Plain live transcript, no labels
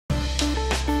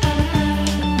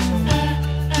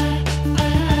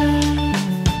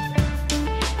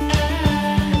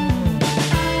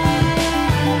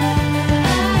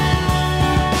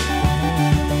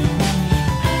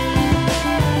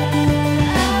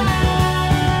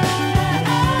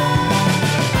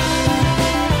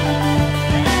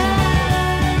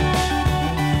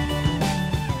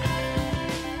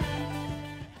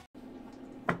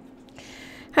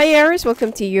Hi Aries,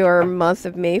 welcome to your month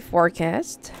of May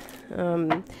forecast.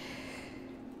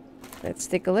 Let's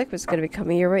take a look what's going to be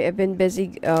coming your way. I've been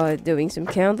busy doing some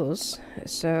candles,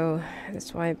 so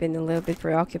that's why I've been a little bit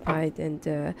preoccupied.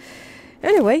 And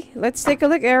anyway, let's take a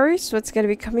look, Aries, what's going to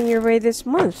be coming your way this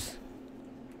month.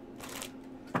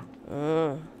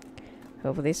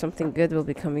 Hopefully something good will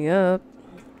be coming up.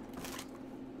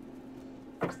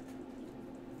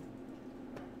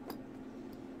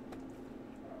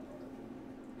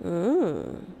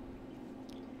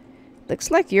 Looks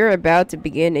like you're about to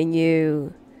begin a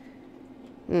new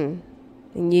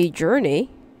journey,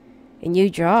 a new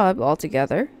job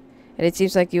altogether. And it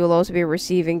seems like you will also be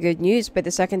receiving good news by the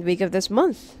second week of this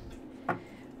month.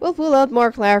 We'll pull out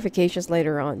more clarifications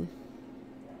later on.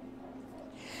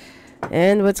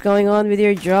 And what's going on with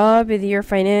your job, with your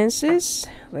finances?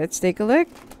 Let's take a look.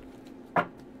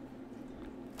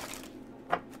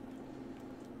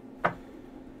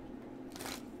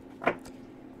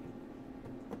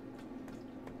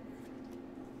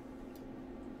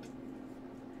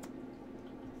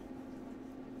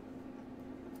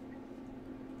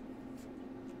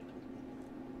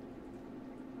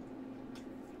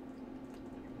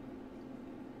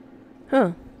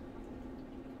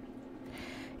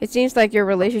 It seems like your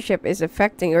relationship is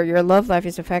affecting, or your love life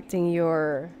is affecting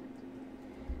your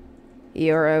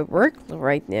work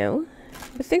right now.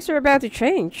 But things are about to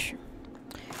change.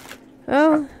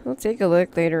 Oh, we'll take a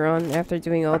look later on after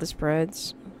doing all the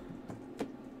spreads.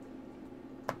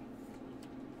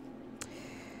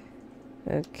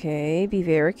 Okay, be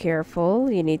very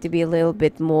careful. You need to be a little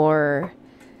bit more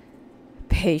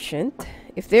patient.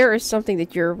 If there is something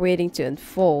that you're waiting to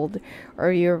unfold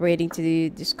or you're waiting to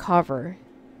discover,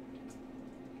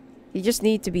 you just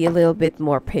need to be a little bit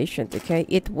more patient, okay?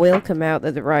 It will come out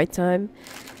at the right time,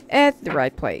 at the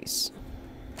right place.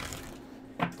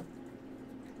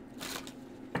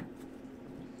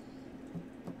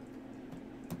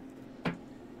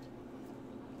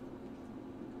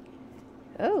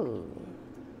 Oh,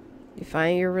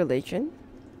 define your religion,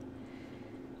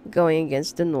 going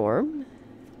against the norm,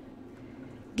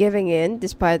 giving in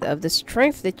despite of the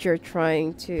strength that you're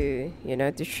trying to,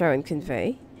 to show and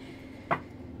convey.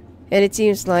 And it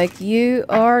seems like you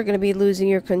are going to be losing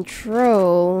your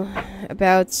control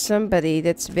about somebody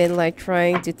that's been like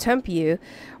trying to tempt you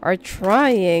or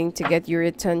trying to get your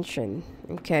attention,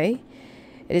 okay?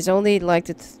 It is only like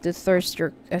to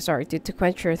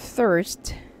quench your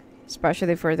thirst,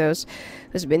 especially for those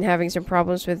who's been having some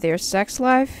problems with their sex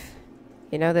life.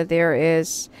 You know that there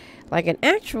is like an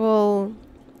actual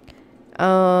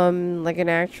what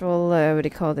do you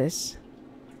call this?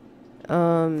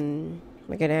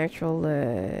 Like an actual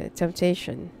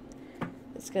temptation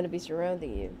that's going to be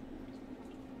surrounding you.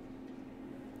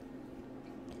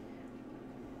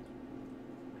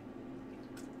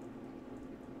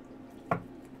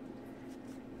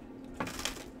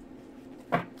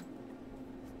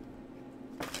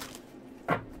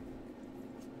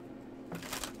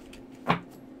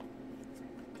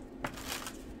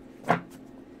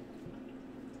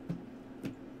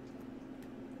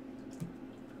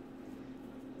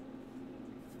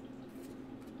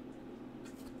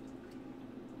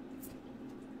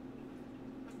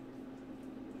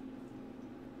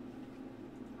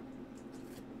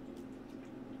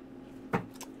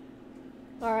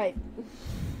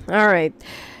 All right.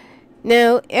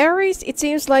 Now, Aries, it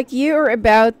seems like you are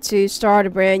about to start a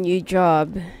brand new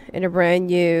job and a brand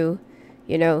new,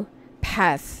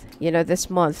 path. This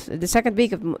month, the second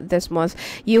week of this month,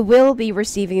 you will be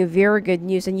receiving very good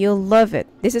news and you'll love it.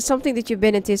 This is something that you've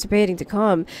been anticipating to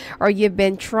come, or you've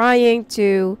been trying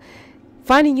to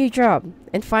find a new job,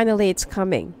 and finally it's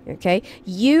coming, okay?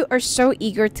 You are so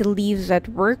eager to leave that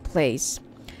workplace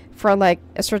for like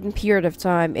a certain period of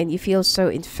time, and you feel so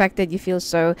infected, you feel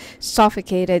so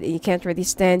suffocated, and you can't really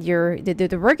stand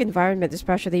the work environment,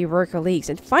 especially your work colleagues.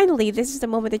 And finally, this is the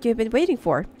moment that you've been waiting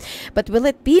for. But will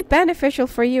it be beneficial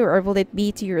for you, or will it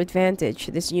be to your advantage,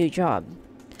 this new job?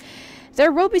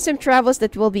 There will be some travels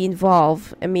that will be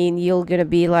involved. I mean, you're going to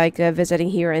be like visiting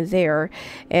here and there.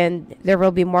 And there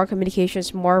will be more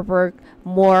communications, more work,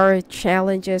 more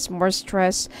challenges, more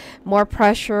stress, more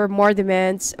pressure, more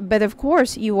demands. But of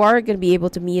course, you are going to be able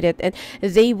to meet it. And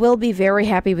they will be very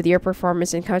happy with your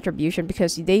performance and contribution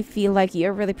because they feel like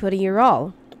you're really putting your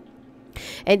all.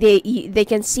 And they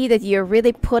can see that you're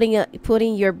really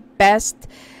putting your best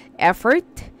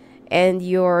effort. And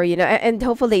and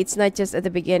hopefully it's not just at the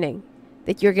beginning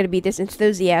that you're going to be this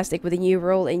enthusiastic with a new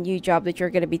role and new job that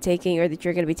you're going to be taking, or that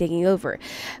you're going to be taking over.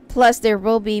 Plus, there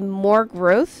will be more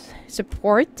growth,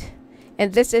 support,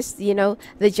 and this is, you know,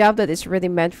 the job that is really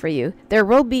meant for you. There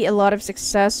will be a lot of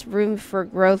success, room for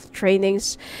growth,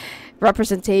 trainings,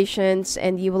 representations,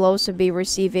 and you will also be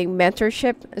receiving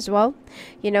mentorship as well,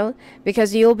 you know,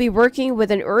 because you'll be working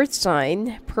with an earth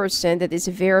sign person that is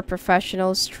very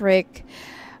professional, strict,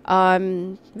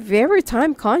 very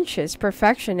time conscious,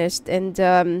 perfectionist, and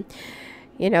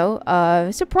you know,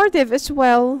 supportive as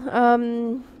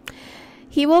well.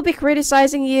 He will be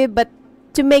criticizing you, but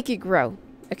to make you grow,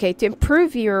 okay, to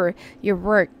improve your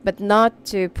work, but not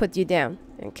to put you down.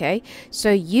 Okay, so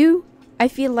I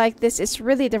feel like this is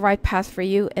really the right path for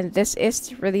you, and this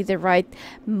is really the right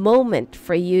moment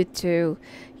for you to,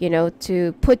 you know,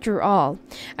 to put your all.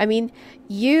 I mean,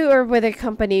 you are with a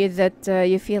company that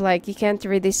you feel like you can't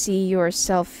really see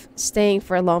yourself staying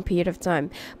for a long period of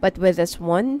time, but with this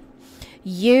one,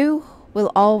 you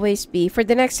will always be, for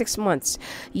the next 6 months,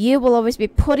 you will always be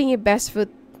putting your best foot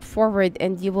forward,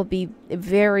 and you will be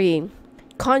very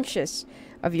conscious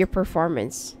of your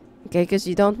performance. Okay, because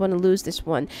you don't want to lose this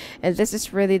one, and this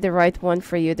is really the right one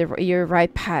for you, your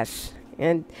right path.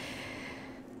 And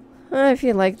I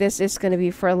feel like this is going to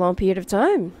be for a long period of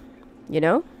time, you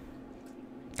know.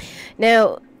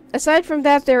 Now, aside from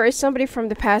that, there is somebody from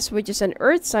the past, which is an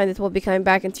earth sign, that will be coming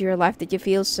back into your life, that you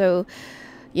feel so,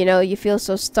 you know, you feel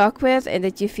so stuck with, and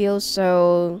that you feel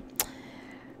so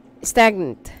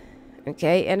stagnant.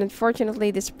 Okay, and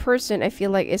unfortunately, this person, I feel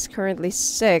like, is currently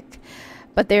sick,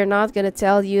 but they're not going to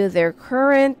tell you their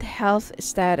current health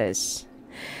status.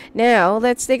 Now,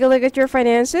 let's take a look at your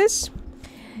finances.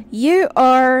 You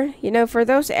are, you know, for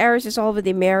those Aries is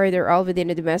already married or already in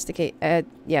a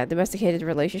domesticated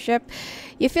relationship,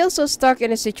 you feel so stuck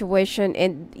in a situation,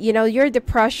 and you know your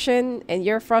depression and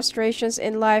your frustrations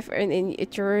in life and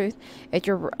at your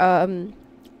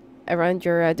around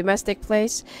your domestic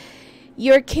place.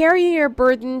 You're carrying your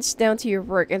burdens down to your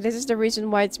work, and this is the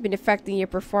reason why it's been affecting your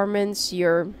performance,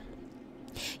 your,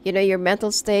 you know, your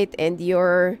mental state, and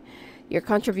your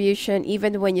contribution.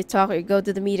 Even when you talk or go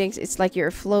to the meetings, it's like you're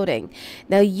floating.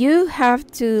 Now you have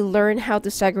to learn how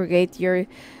to segregate your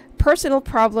personal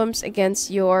problems against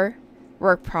your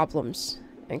work problems,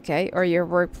 okay, or your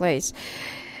workplace.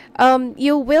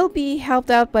 You will be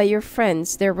helped out by your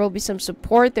friends. There will be some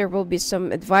support, there will be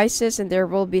some advices, and there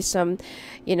will be some,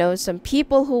 you know, some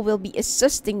people who will be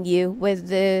assisting you with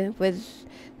the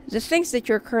things that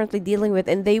you're currently dealing with,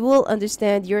 and they will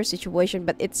understand your situation,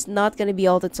 but it's not going to be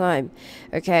all the time.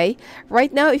 Okay,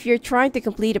 right now, if you're trying to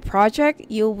complete a project,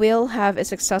 you will have a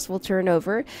successful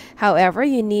turnover. However,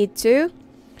 you need to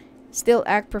still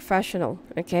act professional,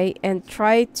 okay, and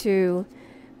try to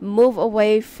move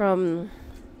away from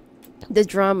the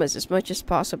dramas as much as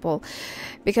possible,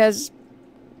 because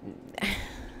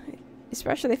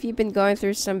especially if you've been going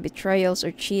through some betrayals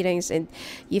or cheatings, and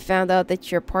you found out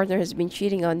that your partner has been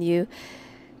cheating on you,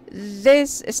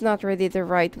 this is not really the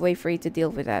right way for you to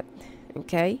deal with that,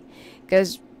 okay,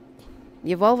 because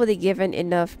you've already given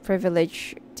enough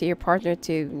privilege to your partner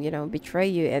to, you know, betray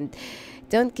you, and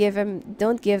don't give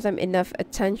them enough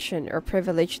attention or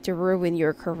privilege to ruin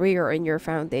your career and your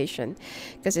foundation,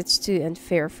 because it's too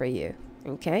unfair for you.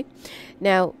 Okay,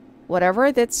 now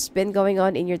whatever that's been going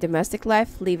on in your domestic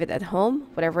life, leave it at home.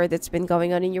 Whatever that's been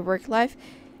going on in your work life,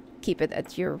 keep it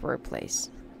at your workplace.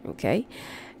 Okay,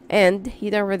 and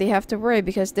you don't really have to worry,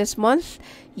 because this month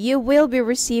you will be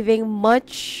receiving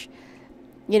much,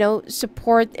 you know,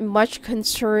 support and much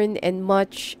concern and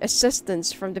much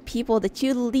assistance from the people that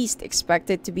you least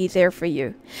expected to be there for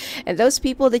you. And those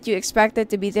people that you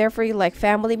expected to be there for you, like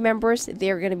family members,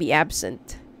 they're going to be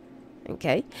absent.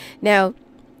 Okay, now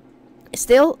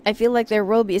still, I feel like there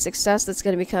will be a success that's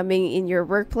going to be coming in your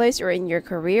workplace or in your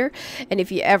career. And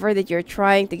if you ever that you're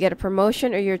trying to get a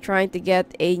promotion or you're trying to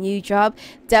get a new job,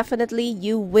 definitely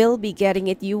you will be getting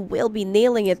it. You will be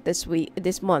nailing it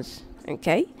this month.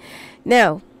 Okay,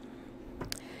 now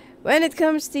when it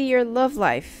comes to your love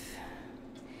life,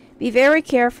 be very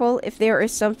careful if there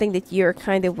is something that you're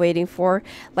kind of waiting for,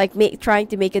 like trying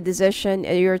to make a decision,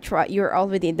 and you're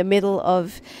already in the middle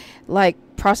of like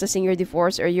processing your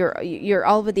divorce, or you're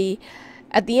already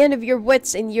at the end of your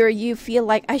wits, and you feel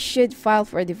like, I should file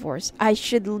for a divorce, I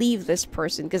should leave this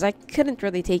person because I couldn't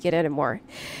really take it anymore.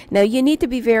 Now you need to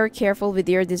be very careful with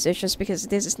your decisions, because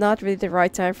this is not really the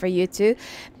right time for you to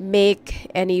make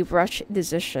any rush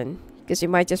decision, because you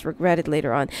might just regret it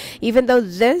later on, even though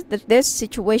this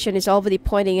situation is already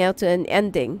pointing out to an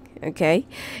ending. Okay,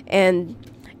 and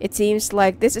it seems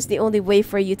like this is the only way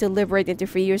for you to liberate and to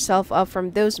free yourself up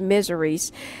from those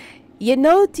miseries. You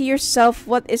know to yourself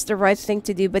what is the right thing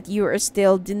to do, but you are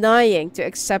still denying to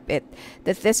accept it,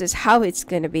 that this is how it's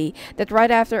going to be. That right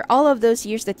after all of those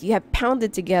years that you have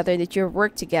pounded together, that you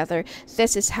worked together,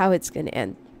 this is how it's going to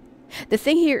end. The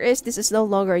thing here is, this is no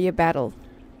longer your battle.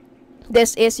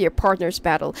 This is your partner's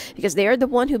battle, because they are the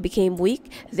one who became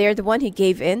weak, they're the one who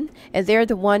gave in, and they're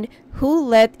the one who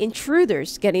let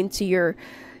intruders get into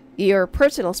your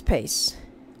personal space,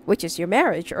 which is your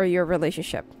marriage or your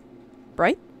relationship,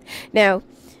 right? Now,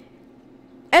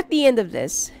 at the end of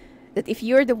this, that if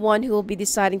you're the one who will be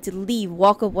deciding to leave,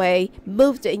 walk away,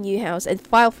 move to a new house, and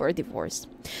file for a divorce,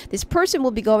 this person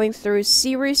will be going through a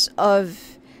series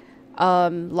of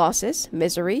losses,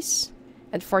 miseries,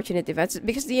 unfortunate events,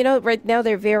 because right now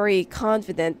they're very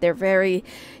confident, they're very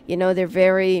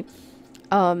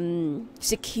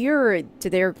secured to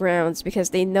their grounds, because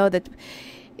they know that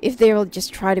if they will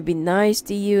just try to be nice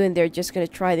to you and they're just going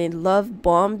to try to love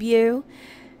bomb you,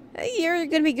 you're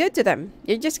going to be good to them.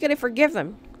 You're just going to forgive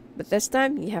them. But this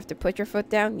time, you have to put your foot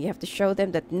down. You have to show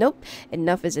them that, nope,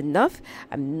 enough is enough.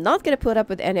 I'm not going to put up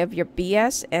with any of your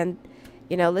BS, and,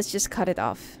 let's just cut it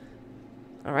off.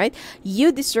 All right?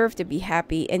 You deserve to be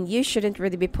happy, and you shouldn't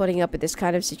really be putting up with this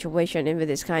kind of situation and with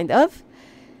this kind of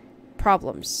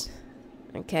problems.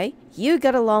 Okay? You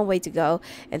got a long way to go.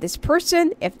 And this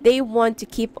person, if they want to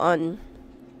keep on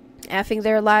effing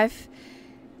their life,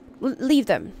 leave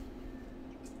them.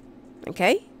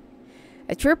 Okay?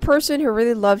 A true person who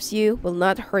really loves you will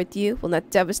not hurt you, will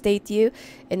not devastate you,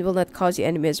 and will not cause you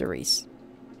any miseries,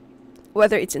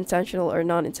 whether it's intentional or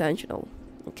non-intentional.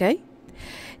 Okay?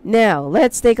 Now,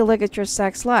 let's take a look at your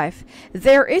sex life.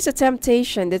 There is a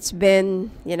temptation that's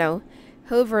been,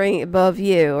 hovering above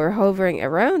you or hovering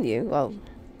around you. Well,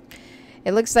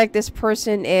 it looks like this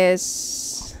person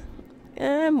is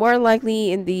more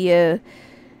likely in the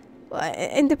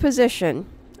position,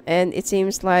 and it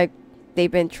seems like they've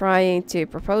been trying to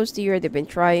propose to you, or they've been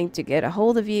trying to get a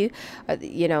hold of you,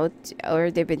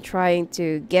 or they've been trying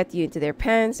to get you into their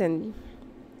pants, and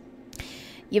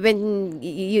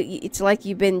it's like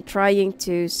you've been trying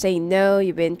to say no,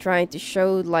 you've been trying to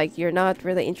show like you're not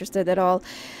really interested at all.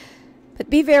 But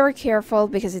be very careful,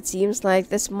 because it seems like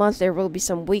this month there will be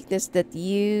some weakness that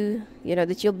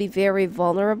that you'll be very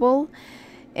vulnerable,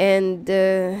 and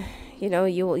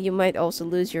you might also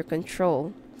lose your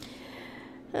control.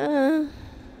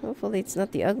 Hopefully it's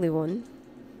not the ugly one.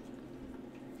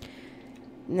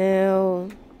 Now,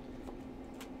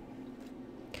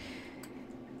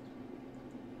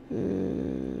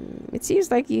 it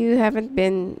seems like you haven't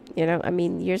been,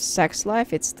 your sex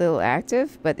life, it's still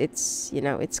active, but it's,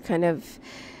 it's kind of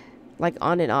like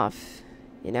on and off,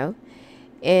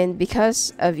 and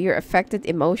because of your affected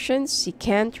emotions, you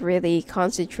can't really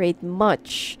concentrate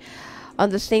much on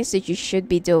the things that you should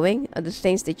be doing, on the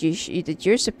things that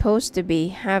you're supposed to be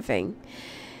having.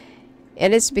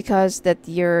 And it's because that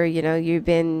you've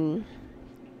been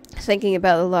thinking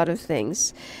about a lot of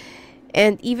things.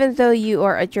 And even though you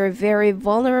are at your very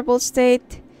vulnerable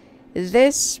state,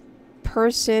 this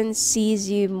person sees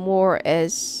you more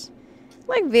as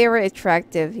like very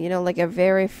attractive, like a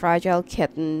very fragile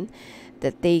kitten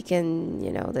that they can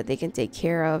take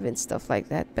care of and stuff like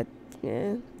that. But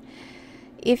yeah,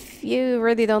 if you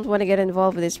really don't want to get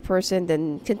involved with this person,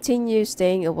 then continue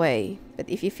staying away. But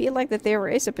if you feel like that there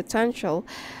is a potential,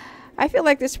 I feel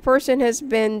like this person has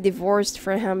been divorced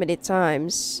for how many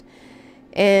times,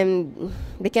 and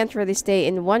they can't really stay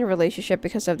in one relationship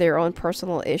because of their own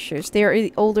personal issues. They are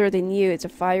older than you. It's a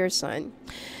fire sign.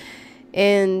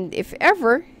 And if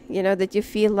ever, that you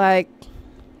feel like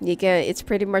it's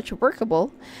pretty much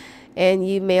workable, and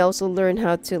you may also learn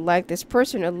how to like this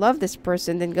person or love this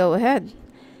person, then go ahead.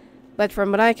 But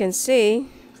from what I can see,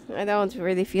 I don't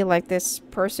really feel like this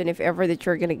person, if ever that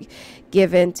you're going to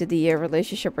give in to the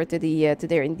relationship or to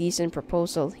their indecent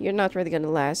proposal, you're not really going to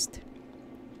last.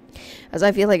 As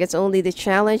I feel like it's only the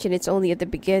challenge, and it's only at the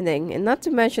beginning. And not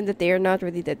to mention that they are not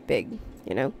really that big,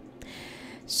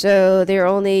 So they're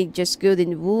only just good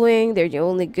in wooing. They're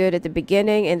only good at the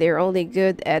beginning, and they're only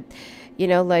good at,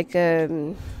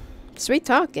 sweet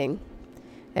talking,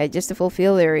 just to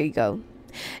fulfill their ego.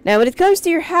 Now, when it comes to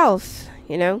your health,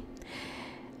 the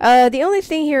only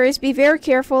thing here is be very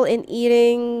careful in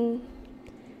eating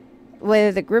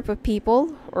with a group of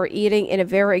people, or eating in a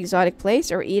very exotic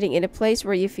place, or eating in a place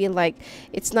where you feel like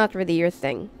it's not really your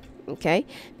thing. Okay?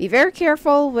 Be very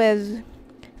careful with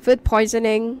food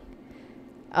poisoning,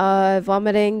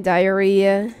 vomiting,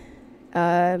 diarrhea,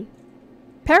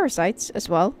 parasites as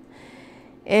well,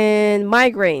 and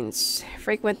migraines,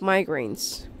 frequent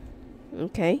migraines.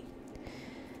 Okay?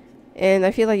 And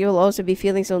I feel like you'll also be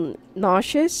feeling so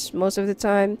nauseous most of the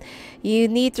time. You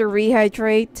need to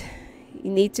rehydrate.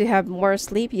 You need to have more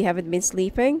sleep. You haven't been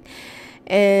sleeping.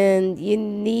 And you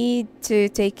need to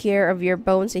take care of your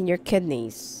bones and your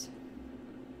kidneys.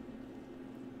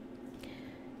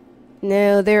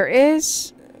 Now, there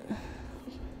is,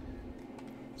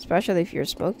 especially if you're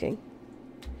smoking,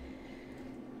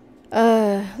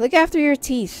 look after your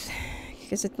teeth,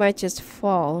 because it might just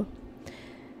fall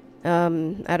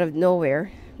out of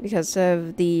nowhere because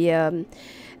of the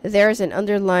there's an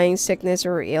underlying sickness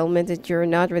or ailment that you're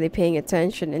not really paying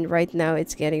attention, and right now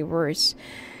it's getting worse.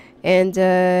 And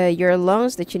your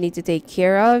lungs that you need to take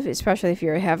care of, especially if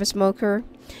you're a heavy smoker,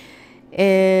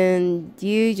 and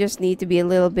you just need to be a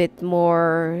little bit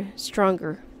more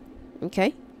stronger.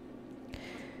 Okay.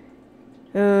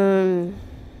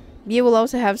 You will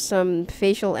also have some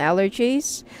facial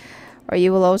allergies, or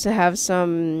you will also have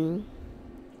some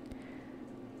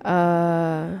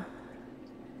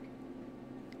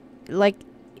like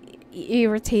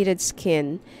irritated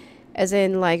skin, as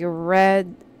in like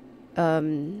red,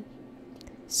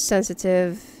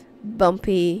 sensitive,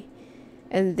 bumpy,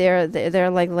 and they're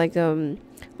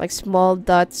like small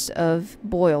dots of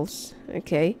boils.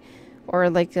 Okay, or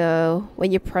like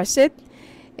when you press it,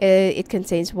 it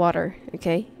contains water.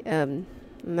 Okay.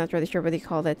 I'm not really sure what they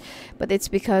call that, but it's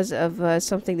because of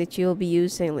something that you'll be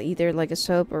using, either like a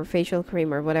soap or facial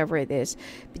cream or whatever it is.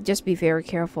 But just be very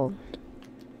careful.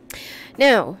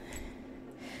 Now,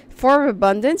 for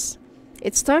abundance,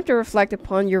 it's time to reflect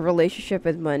upon your relationship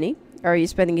with money. Are you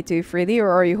spending it too freely, or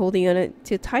are you holding on it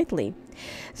too tightly?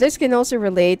 This can also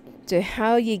relate to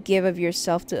how you give of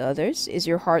yourself to others. Is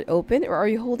your heart open, or are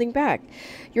you holding back?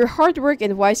 Your hard work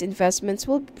and wise investments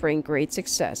will bring great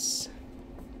success.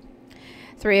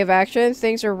 3 of action.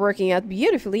 Things are working out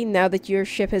beautifully now that your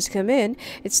ship has come in.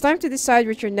 It's time to decide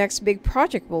what your next big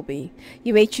project will be.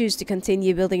 You may choose to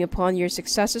continue building upon your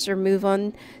successes or move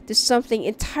on to something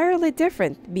entirely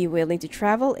different. Be willing to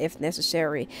travel if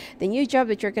necessary. The new job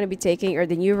that you're going to be taking, or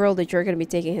the new role that you're going to be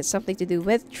taking, has something to do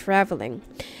with traveling.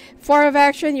 4 of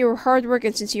action. Your hard work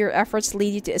and sincere efforts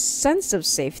lead you to a sense of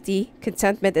safety,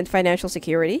 contentment, and financial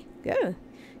security. Yeah.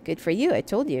 Good for you, I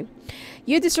told you.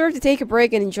 You deserve to take a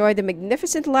break and enjoy the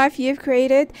magnificent life you've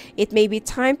created. It may be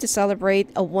time to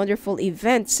celebrate a wonderful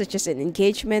event such as an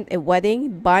engagement, a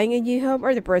wedding, buying a new home,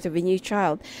 or the birth of a new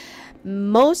child.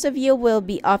 Most of you will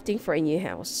be opting for a new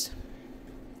house.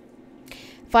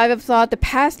 5 of thought. The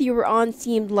path you were on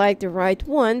seemed like the right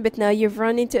one, but now you've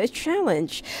run into a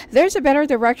challenge. There's a better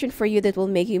direction for you that will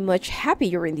make you much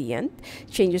happier in the end.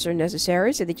 Changes are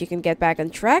necessary so that you can get back on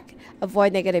track.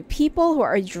 Avoid negative people who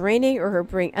are draining or who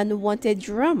bring unwanted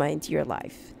drama into your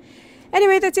life.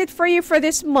 Anyway, that's it for you for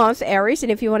this month, Aries.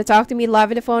 And if you want to talk to me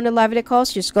live on the phone or live in the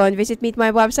calls, just go and visit me at my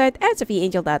website at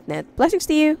sophiaangel.net. Blessings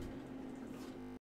to you.